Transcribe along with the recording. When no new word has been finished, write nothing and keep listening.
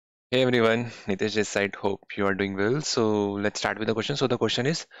Hey everyone, Nitesh this side. Hope you are doing well. So let's start with the question. So the question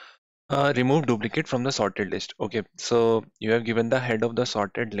is, remove duplicate from the sorted list. Okay, so you have given the head of the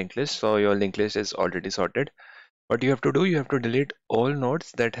sorted linked list. So your linked list is already sorted. What you have to do, you have to delete all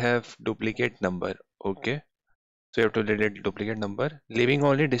nodes that have duplicate number. Okay, so you have to delete duplicate number, leaving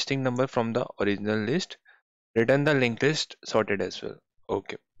only distinct number from the original list. Return the linked list sorted as well.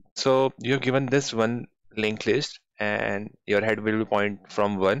 Okay, so you have given this one linked list, and your head will point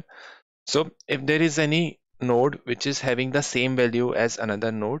from one. So if there is any node which is having the same value as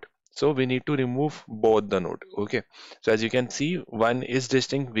another node, so we need to remove both the node. Okay. So as you can see, one is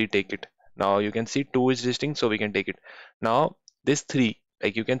distinct, we take it. Now you can see two is distinct, so we can take it. Now this three,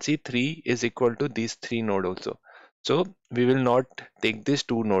 like you can see, three is equal to these three node also. So we will not take these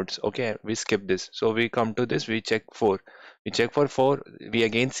two nodes. Okay, we skip this. So we come to this, we check four. We check for four, we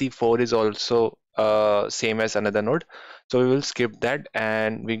again see four is also same as another node, so we will skip that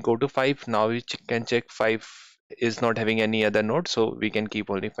and we go to 5. Now we can check 5 is not having any other node, so we can keep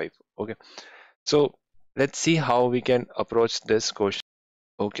only 5. Okay, so let's see how we can approach this question.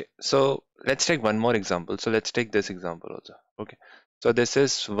 Okay, so let's take one more example. So let's take this example also. Okay, so this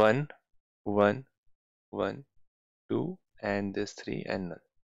is 1 1 1 2 and this 3 and null.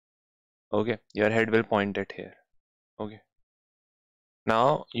 Okay, your head will point at here. Okay,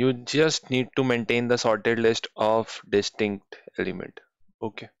 now you just need to maintain the sorted list of distinct element.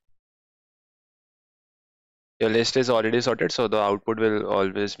 Okay, your list is already sorted, so the output will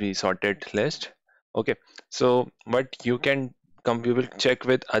always be sorted list. Okay, so what you can come, you will check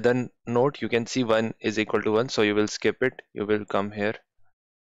with other node. You can see 1 is equal to 1, so you will skip it, you will come here.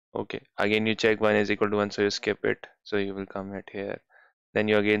 Okay, again you check 1 is equal to 1, so you skip it, so you will come at here. Then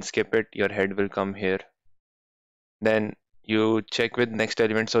you again skip it, your head will come here. Then you check with next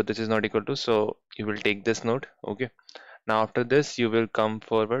element, so this is not equal to, so you will take this node. Okay, now after this you will come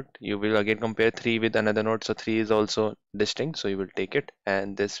forward, you will again compare 3 with another node, so 3 is also distinct, so you will take it,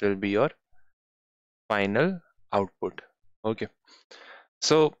 and this will be your final output. Okay,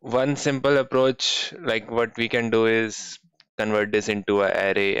 so one simple approach, like what we can do is convert this into an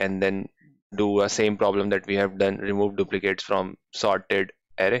array and then do a same problem that we have done, remove duplicates from sorted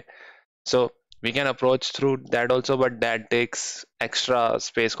array. So we can approach through that also, but that takes extra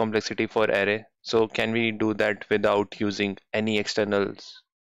space complexity for array. So can we do that without using any external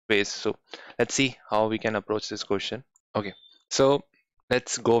space? So let's see how we can approach this question. Okay, so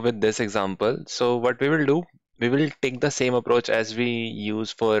let's go with this example. So what we will do, we will take the same approach as we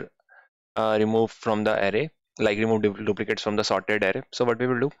use for remove from the array, like remove duplicates from the sorted array. So what we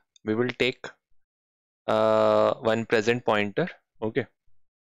will do, we will take one present pointer. Okay,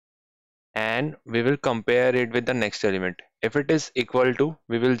 and we will compare it with the next element. If it is equal to,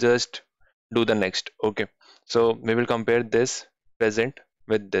 we will just do the next. Okay, so we will compare this present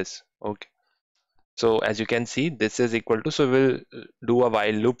with this. Okay, so as you can see, this is equal to, so we'll do a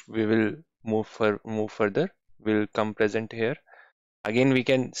while loop. We will move further, we'll come present here. Again we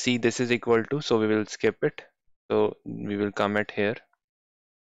can see this is equal to, so we will skip it, so we will come at here.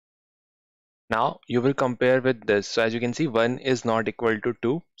 Now you will compare with this. So as you can see, 1 is not equal to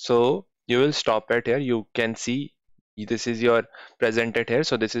 2. So you will stop at here. You can see this is your present at here.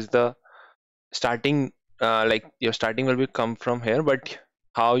 So this is the starting, like your starting will be come from here. But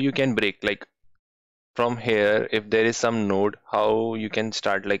how you can break, like from here, if there is some node, how you can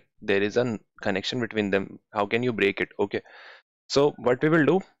start, like there is a connection between them. How can you break it? Okay. So what we will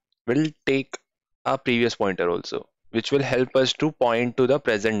do, we'll take a previous pointer also, which will help us to point to the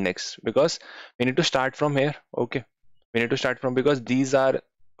present next, because we need to start from here. Okay, we need to start from, because these are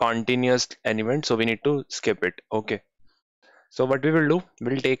continuous elements, so we need to skip it. Okay, so what we will do,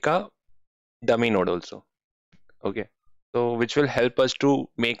 we'll take a dummy node also. Okay, so which will help us to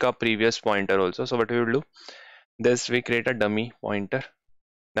make a previous pointer also. So what we will do, this we create a dummy pointer,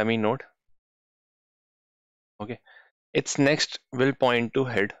 dummy node. Okay, its next will point to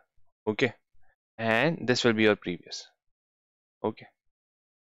head. Okay, and this will be your previous. Okay,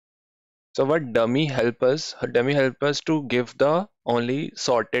 so what dummy help us to give the only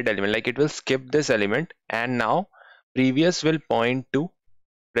sorted element, like it will skip this element, and now previous will point to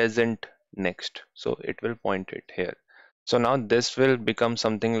present next, so it will point it here. So now this will become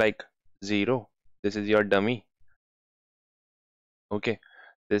something like 0. This is your dummy. Okay,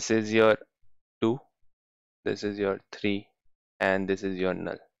 this is your 2, this is your 3, and this is your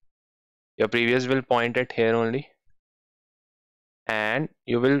null. Your previous will point at here only, and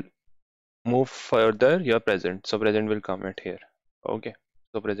you will move further your present, so present will come at here. Okay,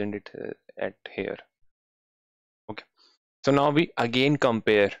 so present it at here. Okay, so now we again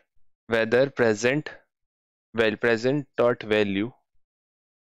compare whether present, well, present dot value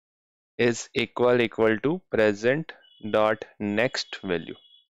is equal to present dot next value.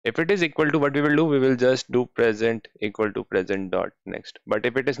 If it is equal to, what we will do, we will just do present equal to present dot next. But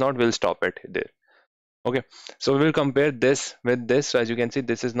if it is not, we'll stop it there. Okay, so we will compare this with this. So as you can see,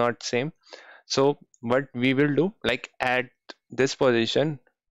 this is not same. So what we will do, like at this position,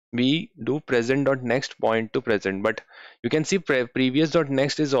 we do present dot next point to present, but you can see previous dot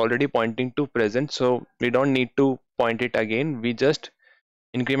next is already pointing to present, so we don't need to point it again. We just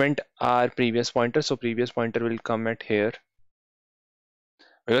increment our previous pointer, so previous pointer will come at here,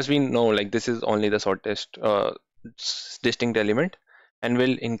 because we know like this is only the shortest distinct element, and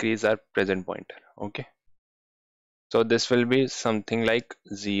will increase our present pointer. Okay, so this will be something like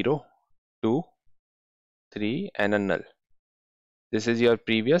 0, 2, 3 and a null. This is your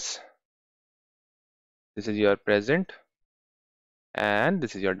previous, this is your present, and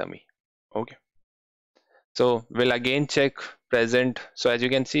this is your dummy. Okay, so we'll again check present. So as you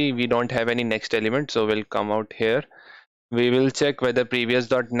can see, we don't have any next element, so we'll come out here. We will check whether previous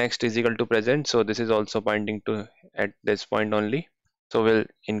dot next is equal to present, so this is also pointing to at this point only, so we'll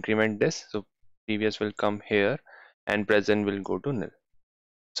increment this. So previous will come here and present will go to null.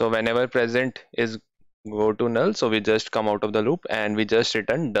 So whenever present is go to null, so we just come out of the loop and we just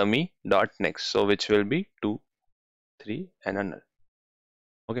return dummy dot next, so which will be 2, 3 and a null.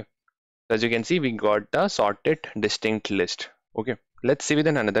 Okay, so as you can see, we got the sorted distinct list. Okay, let's see with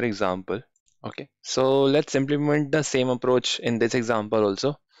another example. Okay, so let's implement the same approach in this example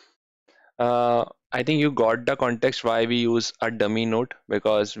also. I think you got the context why we use a dummy node,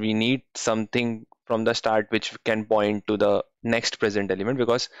 because we need something from the start which can point to the next present element,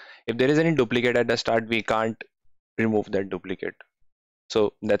 because if there is any duplicate at the start, we can't remove that duplicate.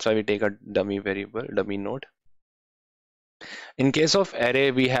 So that's why we take a dummy variable, dummy node. In case of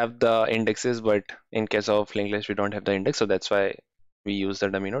array, we have the indexes, but in case of linked list, we don't have the index, so that's why we use the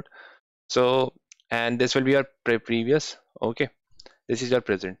dummy node. So, and this will be our previous. Okay, this is your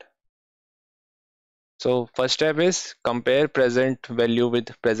present. So first step is compare present value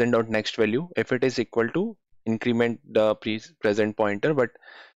with present dot next value. If it is equal to, increment the present pointer, but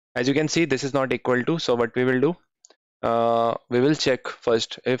as you can see, this is not equal to. So what we will do, we will check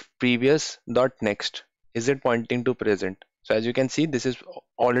first if previous dot next, is it pointing to present. So as you can see, this is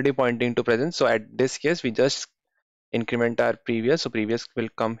already pointing to present. So at this case, we just increment our previous. So previous will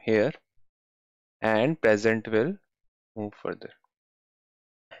come here and present will move further.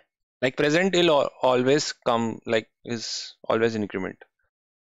 Like present will always come, like is always increment.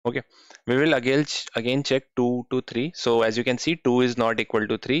 Okay, we will again check 2 to 3. So as you can see, 2 is not equal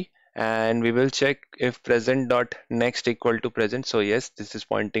to 3, and we will check if present dot next equal to present. So yes, this is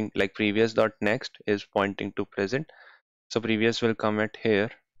pointing, like previous dot next is pointing to present, so previous will come at here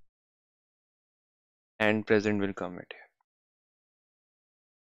and present will come at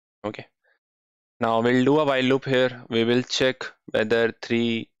here. Okay, now we'll do a while loop here. We will check whether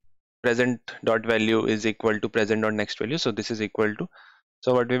 3 present dot value is equal to present dot next value. So this is equal to,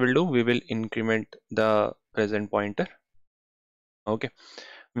 so what we will do, we will increment the present pointer. Okay,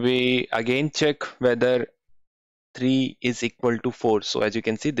 we again check whether 3 is equal to 4. So as you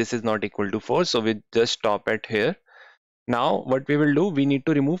can see, this is not equal to 4, so we just stop at here. Now what we will do, we need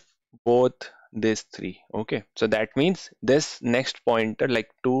to remove both these 3. Okay, so that means this next pointer,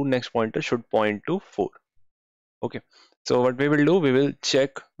 like 2 next pointer, should point to 4. Okay, so what we will do, we will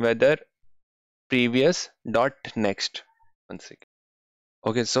check whether previous dot next. One second.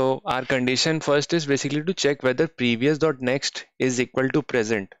 Okay, so our condition first is basically to check whether previous dot next is equal to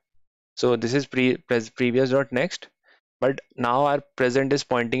present. So this is previous dot next, but now our present is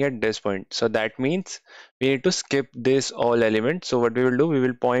pointing at this point. So that means we need to skip this all element. So what we will do, we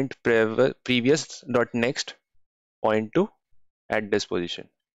will point previous dot next point to at this position.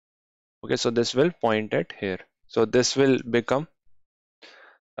 Okay, so this will point at here. So this will become,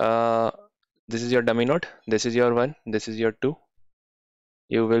 this is your dummy node, this is your 1, this is your 2.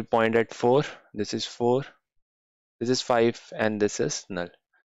 You will point at 4, this is 4, this is 5, and this is null.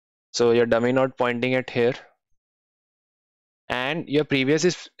 So your dummy node pointing at here, and your previous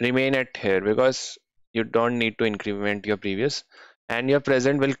is remain at here because you don't need to increment your previous, and your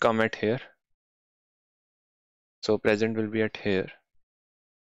present will come at here. So present will be at here.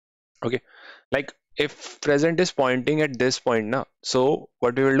 Okay, like if present is pointing at this point now, so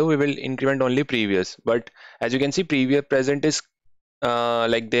what we will do, we will increment only previous, but as you can see, previous present is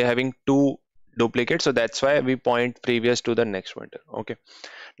like they're having 2 duplicates, so that's why we point previous to the next pointer. Okay,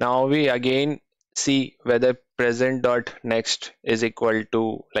 now we again see whether present dot next is equal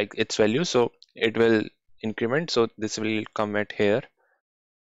to like its value, so it will increment, so this will come at here.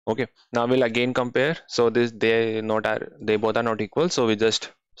 Okay, now we'll again compare. So this they both are not equal, so we just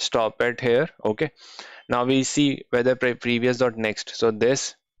stop at here. Okay, now we see whether previous dot next. So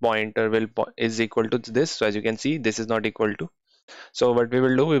this pointer will is equal to this. So as you can see, this is not equal to. So what we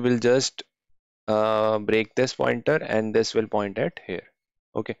will do, we will just break this pointer and this will point at here.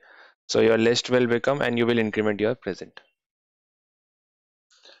 Okay, so your list will become, and you will increment your present.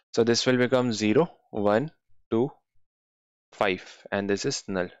 So this will become 0, 1, 2, 5, and this is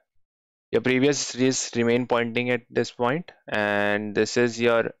null. Your previous is remain pointing at this point, and this is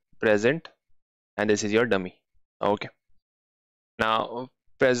your present, and this is your dummy. Okay, now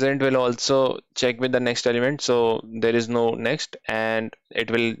present will also check with the next element, so there is no next, and it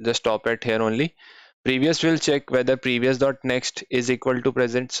will just stop at here only. Previous will check whether previous dot next is equal to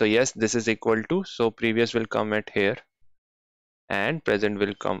present. So yes, this is equal to, so previous will come at here and present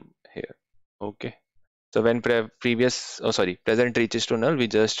will come here. Okay, so when present reaches to null, we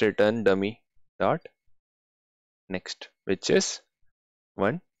just return dummy dot next, which is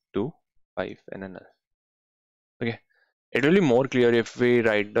 1, 2, 5 and a null. Okay, it will be more clear if we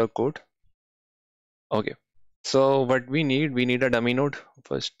write the code. Okay, so what we need a dummy node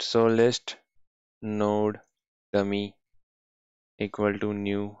first. So list node dummy equal to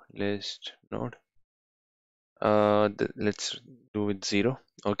new list node. Let's do with 0.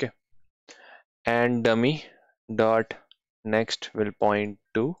 Okay, and dummy dot next will point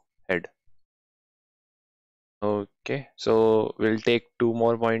to head. Okay, so we'll take 2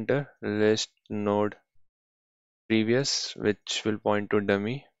 more pointer, list node previous, which will point to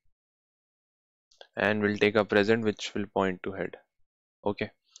dummy, and we'll take a present, which will point to head.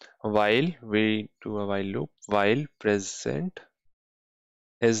 Okay, while we do a while loop, while present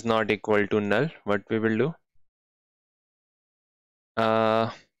is not equal to null, what we will do?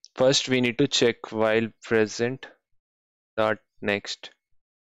 First we need to check while present dot next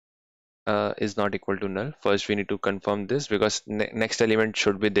is not equal to null. First we need to confirm this, because next element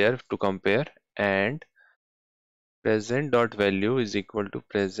should be there to compare, and present dot value is equal to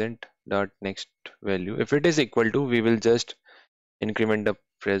present dot next value. If it is equal to, we will just increment the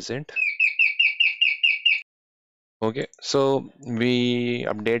present. Okay, so we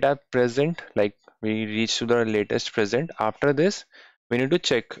update our present, like we reach to the latest present. After this, we need to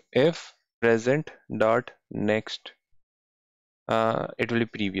check if present dot next it will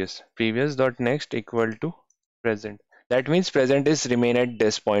be previous dot next equal to present. That means present is remain at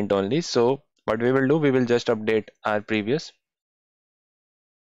this point only. So what we will do, we will just update our previous,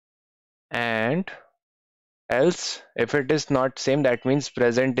 and else if it is not same, that means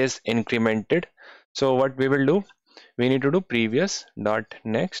present is incremented. So what we will do, we need to do previous dot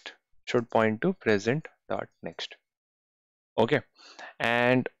next should point to present dot next. Okay,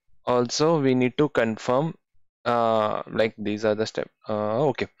 and also we need to confirm like these are the steps.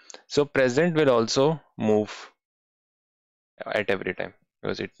 Okay, so present will also move at every time,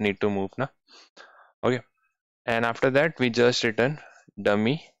 because it need to move now. Okay, and after that we just return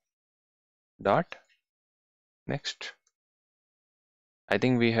dummy dot next. I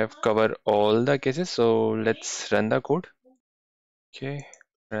think we have covered all the cases, so let's run the code. Okay,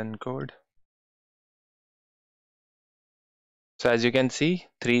 run code. So as you can see,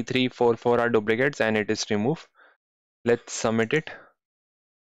 3, 3, 4, 4 are duplicates and it is removed. Let's submit it.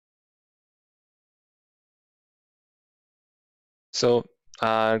 So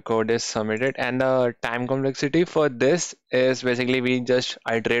our code is submitted, and the time complexity for this is basically we just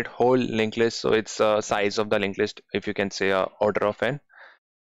iterate whole linked list. So it's size of the linked list, if you can say order of n,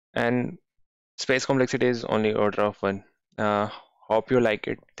 and space complexity is only order of 1. Hope you like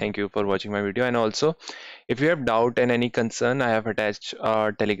it. Thank you for watching my video. And also, if you have doubt and any concern, I have attached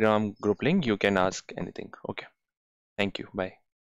a Telegram group link. You can ask anything. Okay. Thank you. Bye.